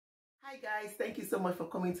Hi guys, thank you so much for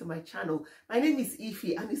coming to my channel. My name is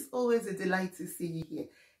Iffy and it's always a delight to see you here.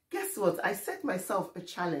 Guess what? I set myself a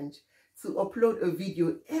challenge to upload a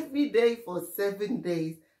video every day for 7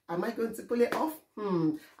 days. Am I going to pull it off?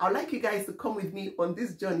 I'd like you guys to come with me on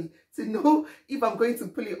this journey to know if I'm going to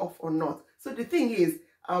pull it off or not. So the thing is,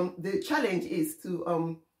 the challenge is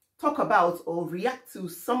to talk about or react to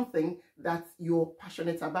something that you're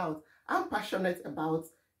passionate about. I'm passionate about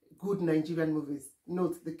good Nigerian movies.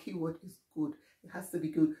 Note, the keyword is good. It has to be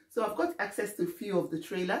good. So I've got access to a few of the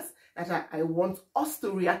trailers that I want us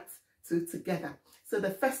to react to together. So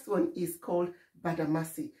the first one is called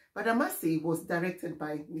Badamasi. Badamasi was directed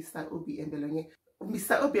by Mr. Obi Emelonye.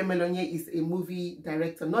 Mr. Obi Emelonye is a movie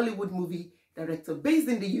director, Nollywood movie director based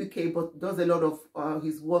in the UK, but does a lot of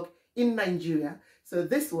his work in Nigeria. So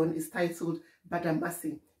this one is titled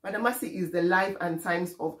Badamasi. Badamasi is the life and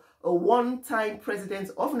times of a one-time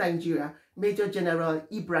president of Nigeria, Major General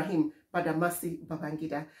Ibrahim Badamasi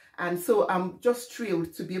Babangida. And so I'm just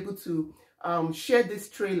thrilled to be able to share this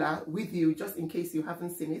trailer with you, just in case you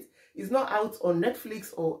haven't seen it. It's not out on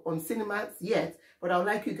Netflix or on cinemas yet, but I would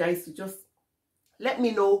like you guys to just let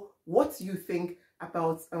me know what you think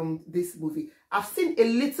about this movie. I've seen a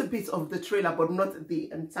little bit of the trailer, but not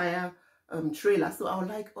the entire trailer. So I would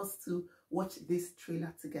like us to watch this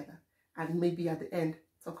trailer together and maybe at the end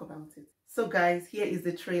talk about it. So guys, here is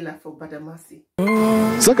the trailer for Badamasi.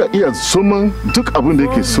 Saka iya soman duk abin da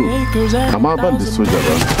yake so, amma ban da soja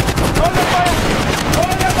ba.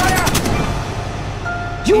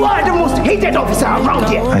 You are the most hated officer around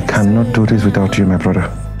here. I cannot do this without you, my brother.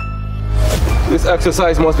 This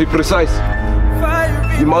exercise must be precise.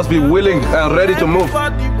 You must be willing and ready to move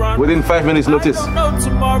within 5 minutes notice.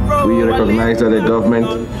 We recognize that the government,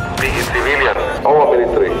 be it civilian or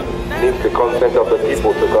military, needs the consent of the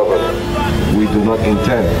people to govern. we do not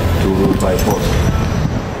intend to rule by force.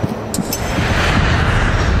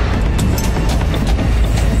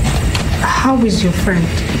 How is your friend?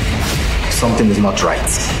 Something is not right.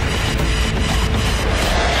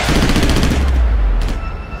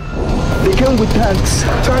 They came with tanks.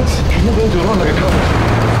 Tanks? You're not going to run like a car.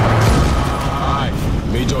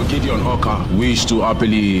 Major Gideon Oka wish to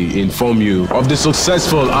happily inform you of the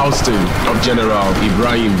successful ousting of General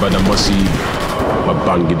Ibrahim Badamasi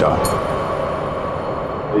Babangida.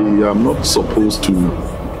 I am not supposed to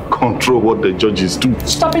control what the judges do.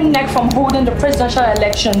 Stopping NEC from holding the presidential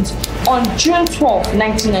elections on June 12,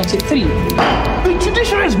 1993. The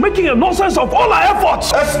judiciary is making a nonsense of all our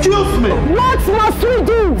efforts. Excuse me. What must we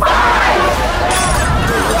do?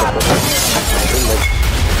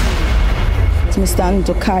 Mr.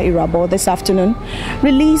 Nduka Irabo this afternoon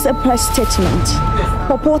released a press statement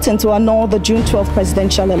purporting to annul the June 12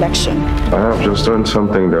 presidential election. I have just done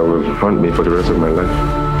something that will haunt me for the rest of my life.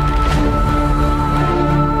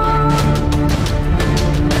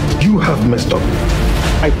 You have messed up.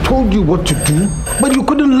 I told you what to do, but you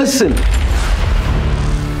couldn't listen.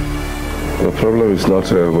 The problem is not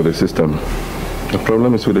with the system. The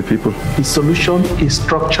problem is with the people. The solution is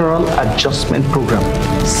structural adjustment program.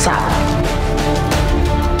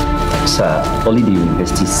 Sir, only the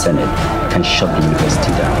University Senate can shut the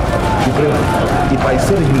university down. If I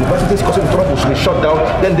say the university is causing trouble should be shut down,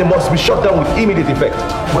 then they must be shut down with immediate effect.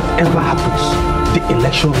 Whatever happens, the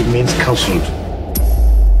election remains cancelled.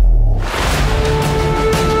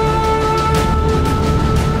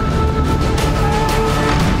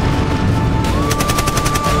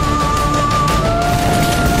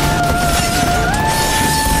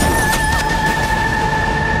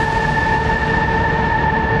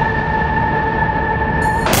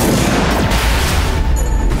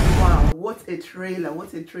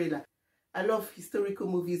 What a trailer. I love historical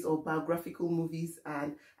movies or biographical movies,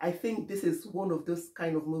 and I think this is one of those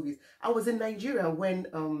kind of movies. I was in Nigeria when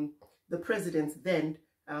the president then,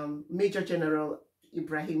 Major General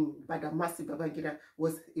Ibrahim Badamasi Babangida,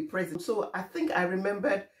 was a president. So I think I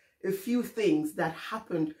remembered a few things that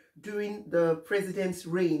happened during the president's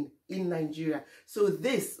reign in Nigeria. So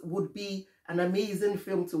this would be an amazing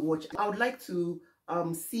film to watch. I would like to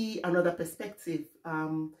see another perspective,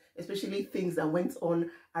 especially things that went on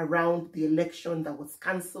around the election that was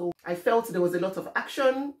cancelled. I felt there was a lot of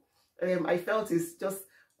action. I felt it's just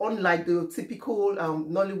unlike the typical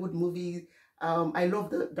Nollywood movie. I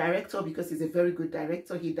love the director because he's a very good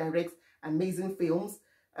director. He directs amazing films.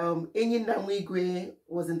 Enyi Namwigwe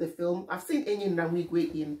was in the film. I've seen Enyi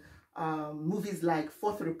Namwigwe in movies like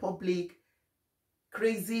Fourth Republic,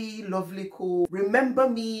 Crazy, Lovely, Cool, Remember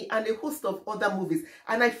Me, and a host of other movies.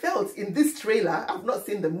 And I felt in this trailer, I've not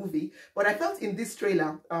seen the movie, but I felt in this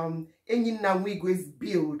trailer, Enyi Namwigwe's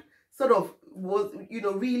build sort of was,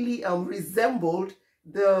 really resembled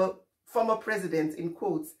the former president in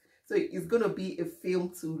quotes. So it's going to be a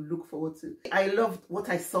film to look forward to. I loved what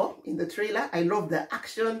I saw in the trailer. I love the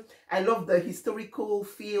action. I love the historical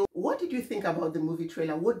feel. What did you think about the movie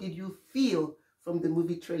trailer? What did you feel from the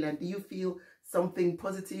movie trailer? Do you feel something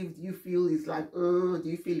positive? Do you feel it's like, oh, do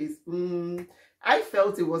you feel it's, I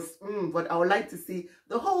felt it was, but I would like to see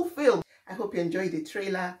the whole film. I hope you enjoyed the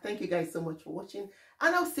trailer. Thank you guys so much for watching.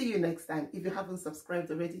 And I'll see you next time. If you haven't subscribed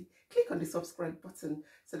already, click on the subscribe button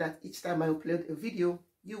so that each time I upload a video,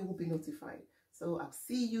 you will be notified. So I'll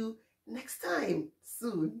see you next time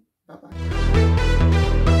soon. Bye-bye.